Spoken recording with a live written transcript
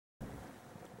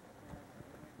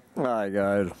Hi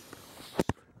guys.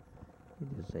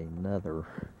 It is another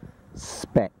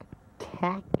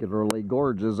spectacularly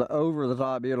gorgeous, over the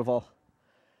top beautiful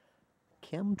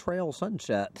chemtrail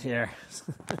sunset here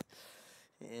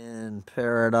in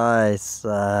paradise.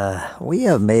 We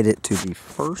have made it to the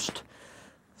first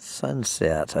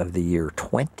sunset of the year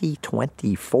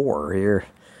 2024 here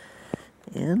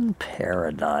in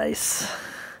paradise.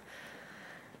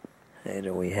 Who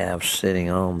do we have sitting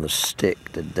on the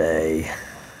stick today?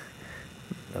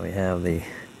 We have the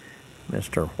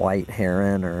Mr. White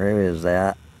Heron, or who is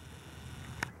that,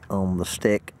 on the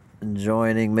stick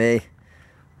joining me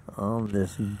on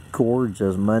this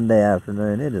gorgeous Monday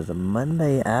afternoon. It is a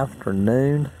Monday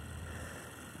afternoon,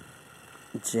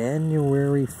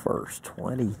 January 1st,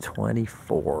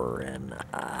 2024, and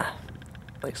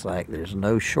looks like there's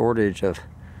no shortage of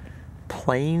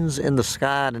planes in the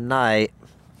sky tonight.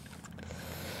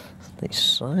 The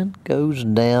sun goes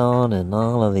down and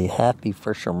all of the happy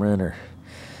fishermen are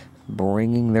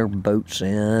bringing their boats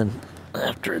in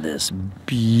after this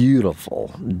beautiful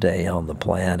day on the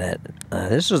planet.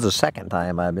 This is the second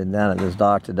time I've been down at this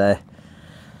dock today.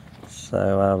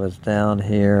 So I was down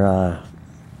here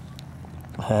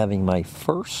having my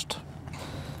first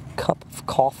cup of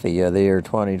coffee of the year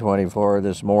 2024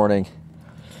 this morning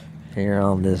here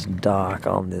on this dock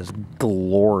on this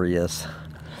glorious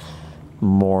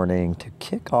morning to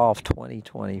kick off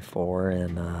 2024,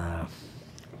 and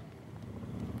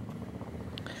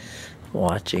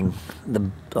watching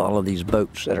all of these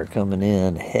boats that are coming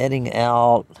in, heading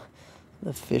out,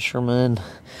 the fishermen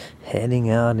heading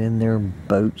out in their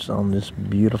boats on this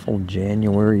beautiful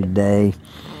January day.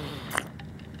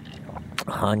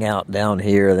 Hung out down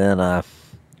here, then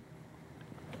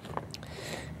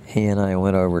he and I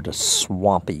went over to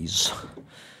Swampy's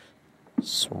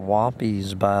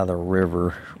by the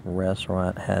river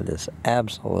restaurant. Had this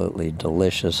absolutely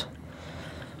delicious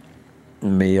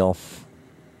meal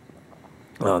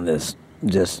on this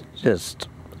just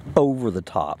over the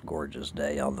top gorgeous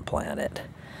day on the planet,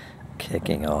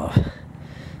 kicking off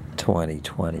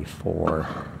 2024.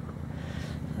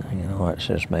 You know, watch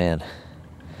this man,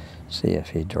 see if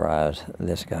he drives.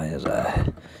 This guy is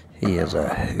a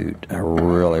hoot. I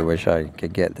really wish I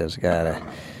could get this guy to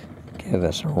give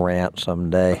us a rant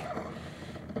someday.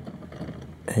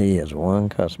 He is one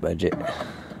cuss budget.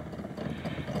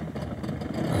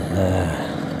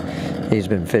 He's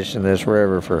been fishing this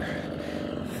river for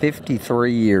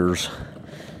 53 years.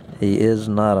 He is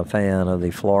not a fan of the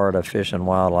Florida Fish and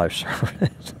Wildlife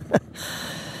Service.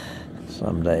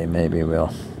 Someday maybe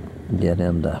we'll get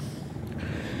him to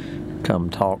come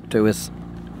talk to us.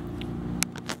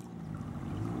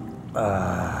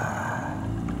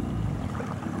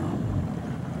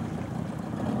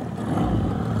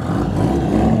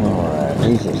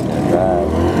 He's just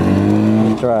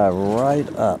gonna drive right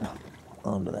up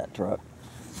onto that truck.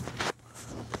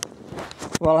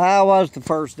 Well, how was the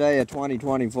first day of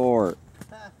 2024?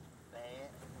 Bad.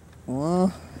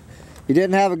 Well, you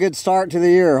didn't have a good start to the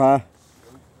year, huh?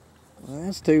 Well,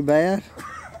 that's too bad.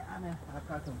 I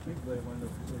caught some big boy one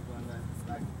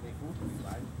like they supposed to be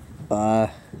like.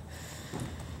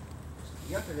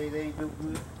 Yesterday they ain't do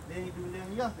good. They ain't do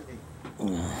nothing yesterday.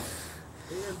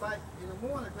 They just bite in the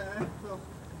morning time, so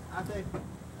I say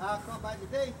I'll come back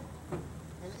today in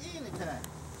the evening time.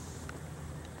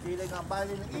 See, they gonna bite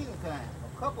in the evening time.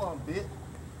 A couple of them bit.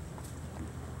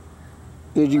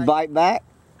 Did you bite back?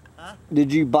 Huh?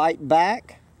 Did you bite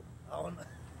back? Oh, no.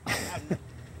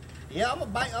 Yeah, I'm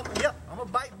gonna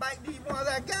bite back these ones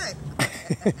I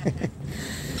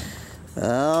got.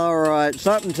 All right,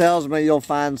 something tells me you'll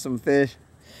find some fish.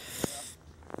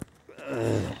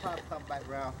 I'll probably come back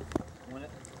around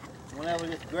whenever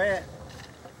this grass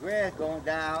gonna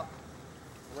die out.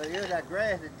 Well, here's that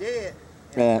grass is dead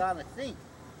and it's starting to sink.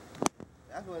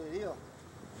 That's what it is.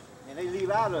 And they leave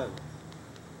out of it.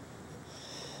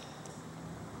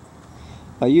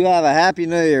 Well, you have a happy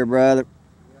new year, brother.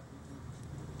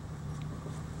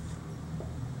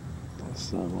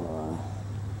 So,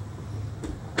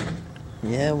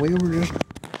 yeah, we were just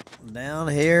down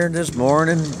here this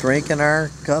morning drinking our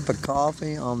cup of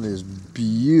coffee on this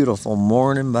beautiful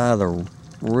morning by the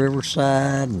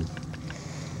riverside and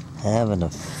having a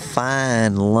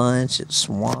fine lunch at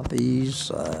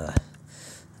Swampy's,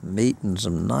 meeting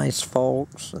some nice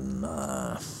folks, and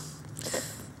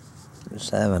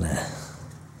just having a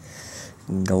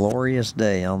glorious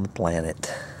day on the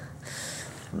planet.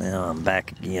 Now I'm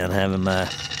back again having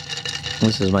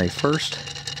this is my first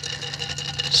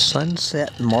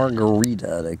sunset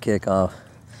margarita to kick off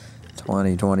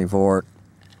 2024.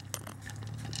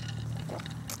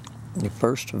 The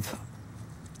first of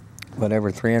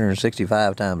whatever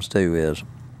 365 times 2 is.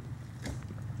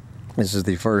 This is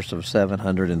the first of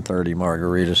 730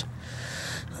 margaritas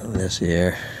this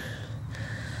year.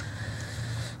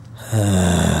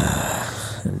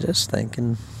 And just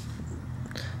thinking,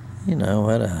 you know,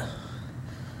 what a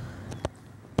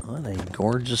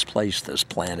gorgeous place this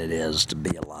planet is to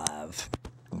be alive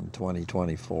in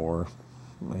 2024.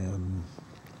 And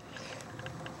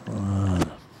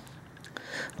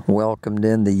welcomed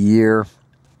in the year.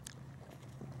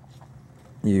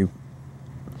 As you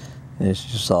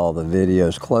saw the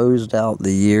videos, closed out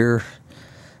the year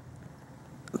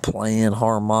playing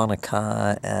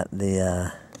harmonica at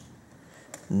the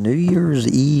New Year's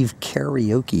Eve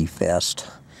karaoke fest.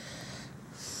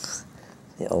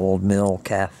 The Old Mill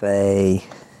Cafe,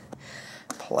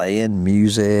 playing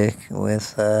music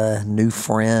with new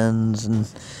friends and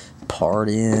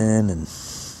partying and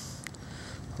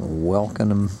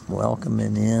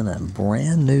welcoming in a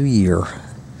brand new year.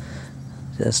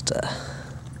 Just to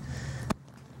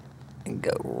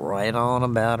go right on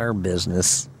about our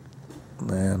business.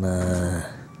 And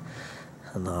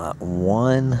not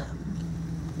one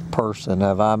person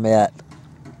have I met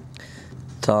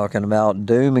talking about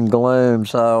doom and gloom.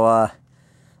 So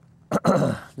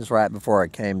just right before I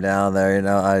came down there, you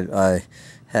know, I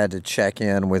had to check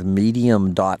in with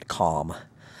medium.com.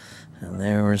 And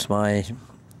there was my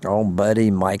old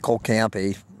buddy Michael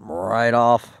Campy right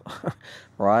off,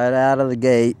 right out of the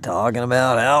gate, talking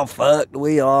about how fucked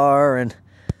we are. And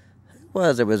it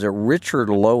was Richard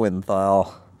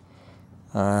Lowenthal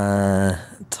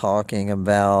talking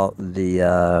about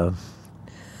the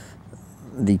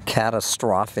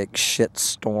catastrophic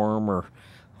shitstorm or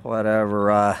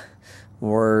whatever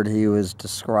word he was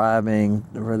describing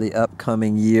for the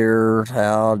upcoming year,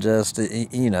 how just,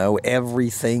 you know,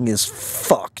 everything is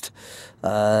fucked.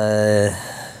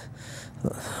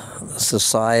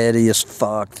 Society is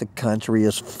fucked, the country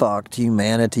is fucked,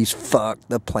 humanity's fucked,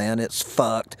 the planet's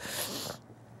fucked.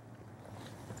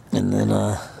 And then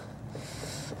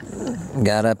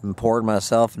got up and poured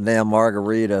myself a damn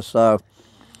margarita. So,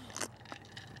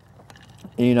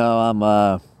 you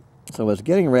know, so it's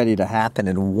getting ready to happen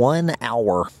in 1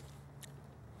 hour.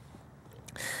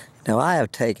 Now, I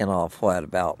have taken off,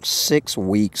 about 6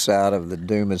 weeks out of the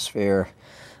doomosphere,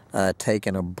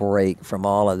 taking a break from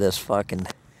all of this fucking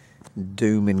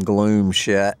doom and gloom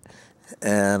shit.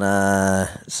 And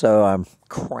so I'm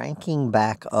cranking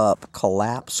back up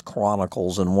Collapse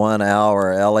Chronicles in 1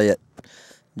 hour. Elliot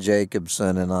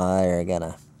Jacobson and I are going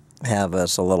to have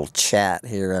us a little chat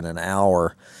here in an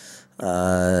hour.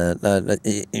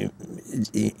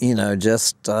 You know,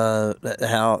 just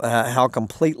how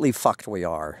completely fucked we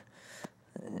are.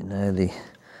 You know,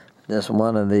 this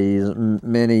one of these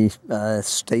many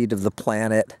State of the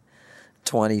Planet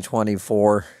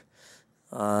 2024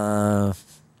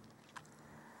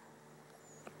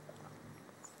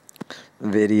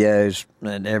 videos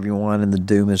and everyone in the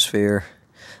doomosphere.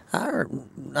 I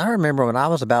remember when I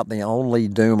was about the only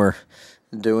doomer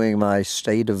doing my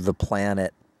State of the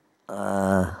Planet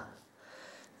and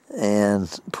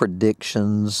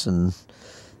predictions and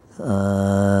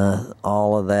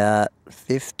all of that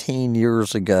 15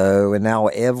 years ago, and now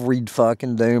every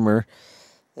fucking doomer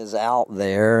is out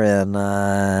there. And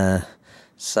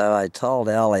so I told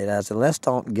Elliot, I said, let's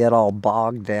don't get all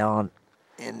bogged down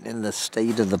in the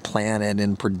state of the planet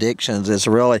and predictions. It's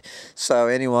really, so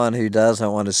anyone who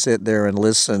doesn't want to sit there and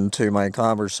listen to my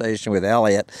conversation with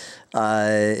Elliot,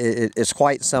 it's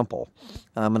quite simple.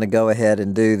 I'm going to go ahead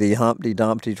and do the Humpty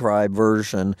Dumpty Tribe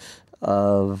version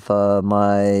of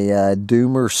my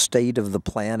Doomer State of the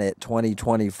Planet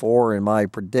 2024 and my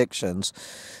predictions.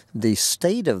 The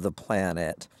state of the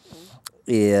planet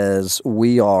is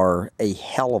we are a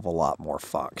hell of a lot more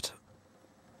fucked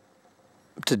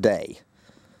today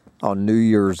on New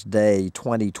Year's Day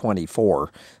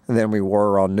 2024 than we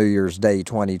were on New Year's Day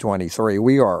 2023.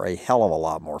 We are a hell of a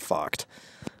lot more fucked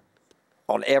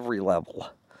on every level.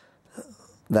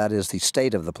 That is the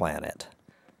state of the planet.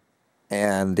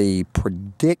 And the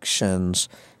predictions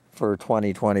for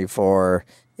 2024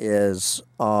 is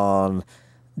on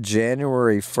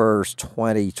January 1st,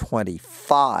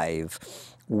 2025,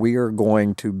 we are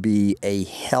going to be a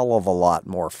hell of a lot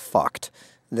more fucked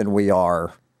than we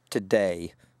are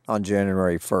today on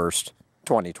January 1st,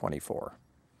 2024.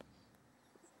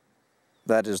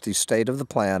 That is the state of the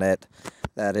planet.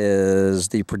 That is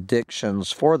the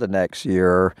predictions for the next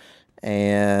year.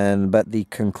 But the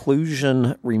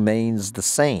conclusion remains the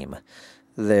same.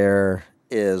 There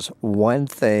is one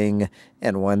thing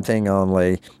and one thing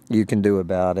only you can do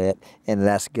about it, and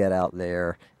that's get out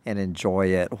there and enjoy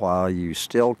it while you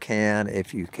still can.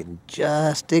 If you can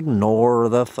just ignore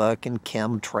the fucking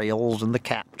chemtrails and the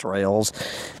cap trails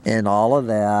and all of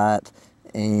that,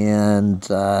 and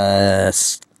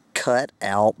cut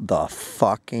out the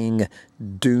fucking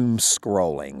doom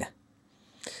scrolling.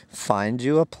 Find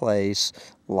you a place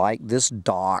like this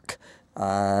dock,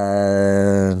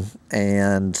 and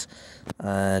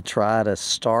try to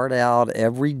start out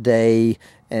every day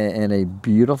in a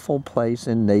beautiful place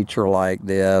in nature like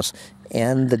this,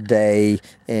 end the day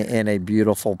in a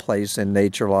beautiful place in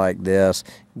nature like this.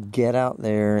 Get out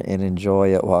there and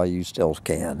enjoy it while you still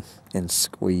can, and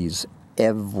squeeze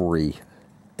every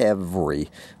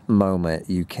moment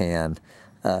you can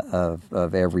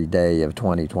of every day of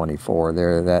 2024.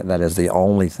 That is the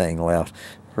only thing left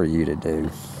for you to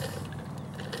do.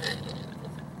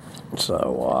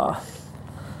 So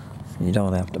you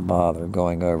don't have to bother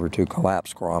going over to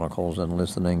Collapse Chronicles and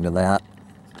listening to that.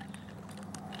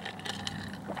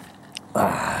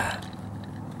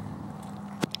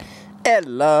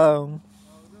 Hello.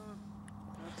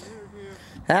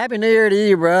 Happy New Year to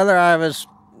you, brother.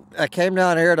 I came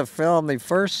down here to film the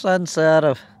first sunset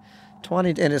of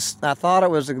 20, and I thought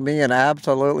it was going to be an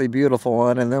absolutely beautiful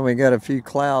one, and then we got a few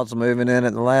clouds moving in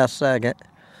at the last second.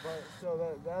 But,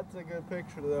 so that's a good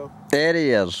picture, though. It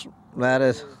is. That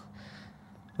is.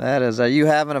 Are you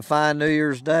having a fine New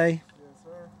Year's Day? Yes,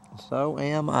 sir. So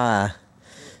am I.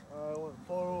 I went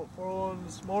four-wheeling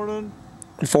this morning.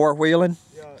 Four-wheeling?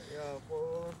 Yeah,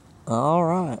 four-wheeling. All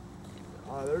right.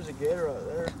 There's a gator out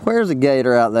there. Where's the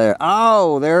gator out there?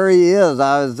 Oh, there he is.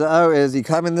 Is he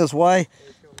coming this way?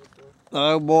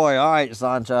 Oh boy. All right,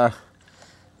 Sancho.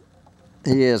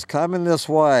 He is coming this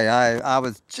way. I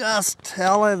was just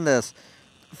telling this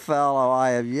fellow I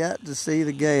have yet to see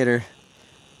the gator.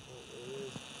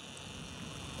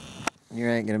 You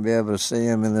ain't gonna be able to see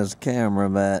him in this camera,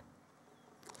 but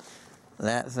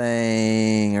that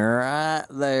thing right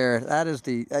there, that is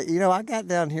the, I got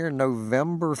down here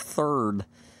November 3rd.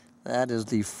 That is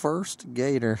the first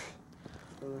gator.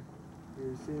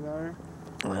 You see there?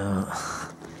 All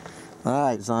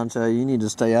right, Sancho, you need to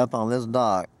stay up on this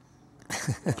dock.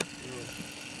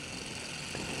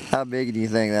 How big do you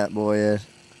think that boy is?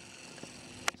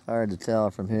 It's hard to tell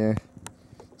from here.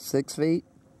 6 feet?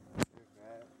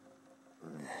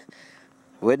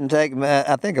 Wouldn't take,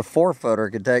 I think a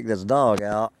 4-footer could take this dog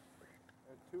out.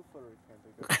 A 2-footer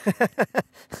can't take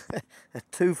it. A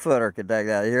 2-footer could take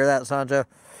that. You hear that, Sancho?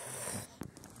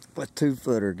 A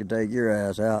 2-footer could take your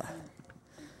ass out.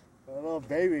 A little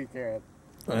baby cat.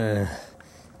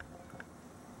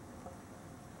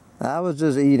 I was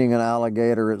just eating an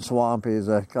alligator at Swampy's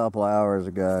a couple hours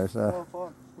ago. So. Oh,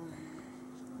 fuck.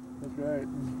 That's right.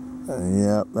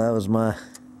 Yep, that was my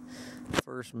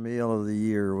first meal of the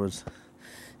year, was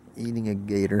eating a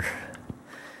gator.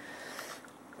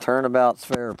 Turnabout's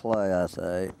fair play, I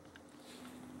say.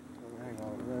 Hang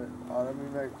on a minute. Let me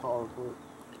make a call quick.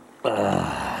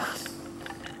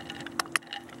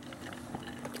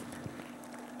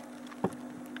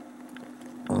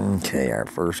 Okay, our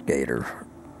first gator.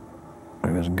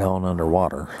 It was gone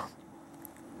underwater.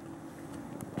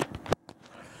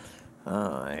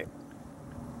 Alright.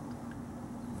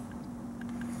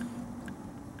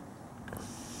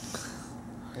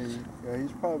 Yeah,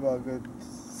 he's probably about a good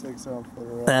 6-7 footer.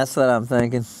 Right? That's what I'm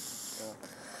thinking. Yeah.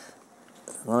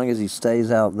 As long as he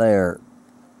stays out there.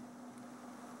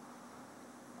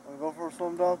 Wanna go for a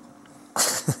swim, dog?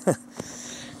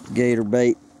 Gator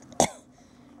bait.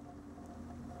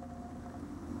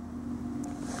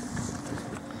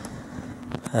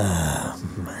 Oh,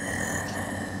 man.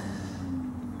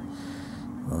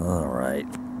 All right.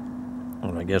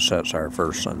 Well, I guess that's our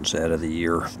first sunset of the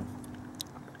year.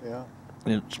 Yeah.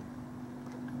 It's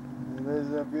It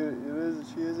is a beauty.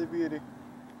 She is a beauty.